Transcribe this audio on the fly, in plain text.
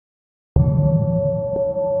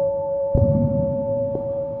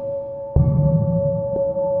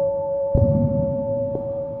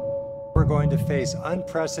going to face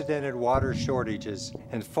unprecedented water shortages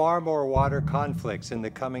and far more water conflicts in the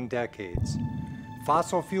coming decades.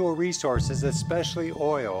 Fossil fuel resources, especially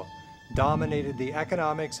oil, dominated the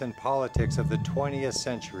economics and politics of the 20th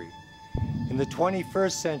century. In the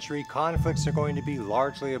 21st century, conflicts are going to be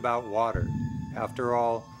largely about water. After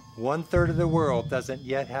all, 1/3 of the world doesn't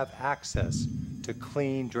yet have access to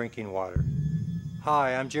clean drinking water.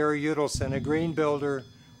 Hi, I'm Jerry Yudelson, a green builder,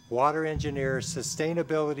 water engineer,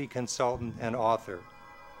 sustainability consultant, and author.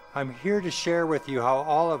 I'm here to share with you how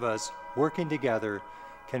all of us, working together,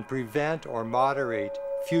 can prevent or moderate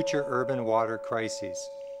future urban water crises.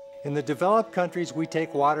 In the developed countries, we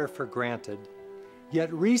take water for granted.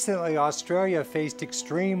 Yet recently, Australia faced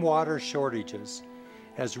extreme water shortages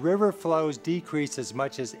as river flows decreased as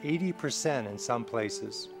much as 80% in some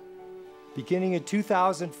places. Beginning in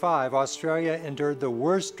 2005, Australia endured the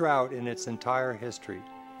worst drought in its entire history.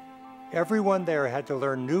 Everyone there had to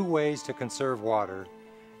learn new ways to conserve water,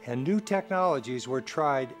 and new technologies were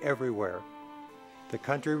tried everywhere. The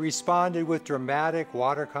country responded with dramatic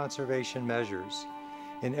water conservation measures.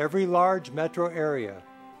 In every large metro area,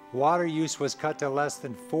 water use was cut to less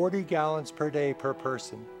than 40 gallons per day per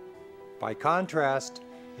person. By contrast,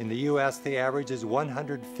 in the US, the average is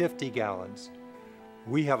 150 gallons.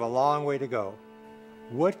 We have a long way to go.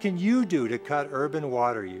 What can you do to cut urban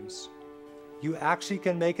water use? You actually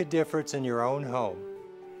can make a difference in your own home.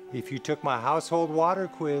 If you took my household water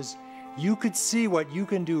quiz, you could see what you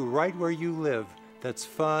can do right where you live that's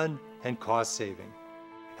fun and cost-saving.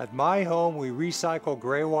 At my home, we recycle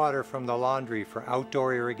gray water from the laundry for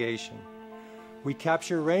outdoor irrigation. We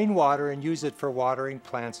capture rainwater and use it for watering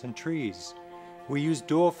plants and trees. We use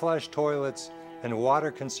dual flush toilets and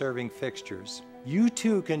water-conserving fixtures. You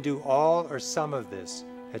too can do all or some of this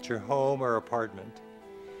at your home or apartment.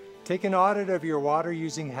 Take an audit of your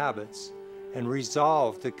water-using habits and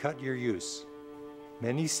resolve to cut your use.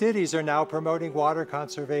 Many cities are now promoting water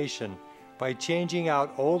conservation by changing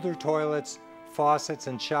out older toilets, faucets,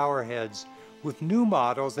 and shower heads with new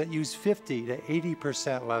models that use 50 to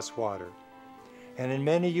 80% less water. And in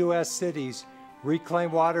many US cities,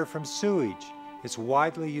 reclaimed water from sewage is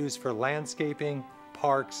widely used for landscaping,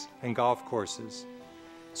 parks, and golf courses.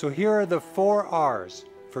 So here are the 4 R's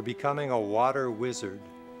for becoming a water wizard: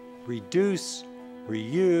 reduce,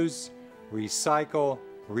 reuse, recycle,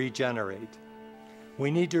 regenerate.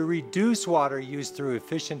 We need to reduce water use through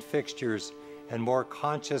efficient fixtures and more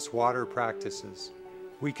conscious water practices.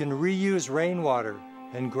 We can reuse rainwater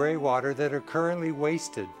and gray water that are currently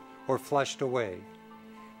wasted or flushed away.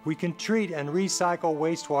 We can treat and recycle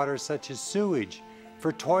wastewater such as sewage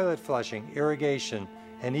for toilet flushing, irrigation,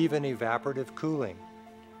 and even evaporative cooling.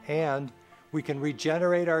 And we can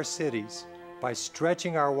regenerate our cities by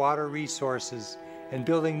stretching our water resources and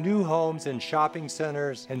building new homes and shopping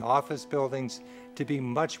centers and office buildings to be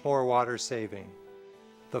much more water saving.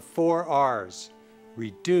 The 4 R's: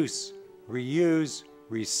 reduce, reuse,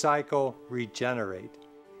 recycle, regenerate.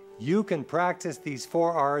 You can practice these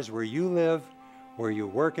 4 R's where you live, where you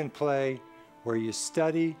work and play, where you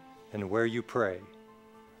study, and where you pray.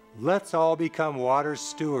 Let's all become water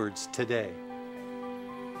stewards today.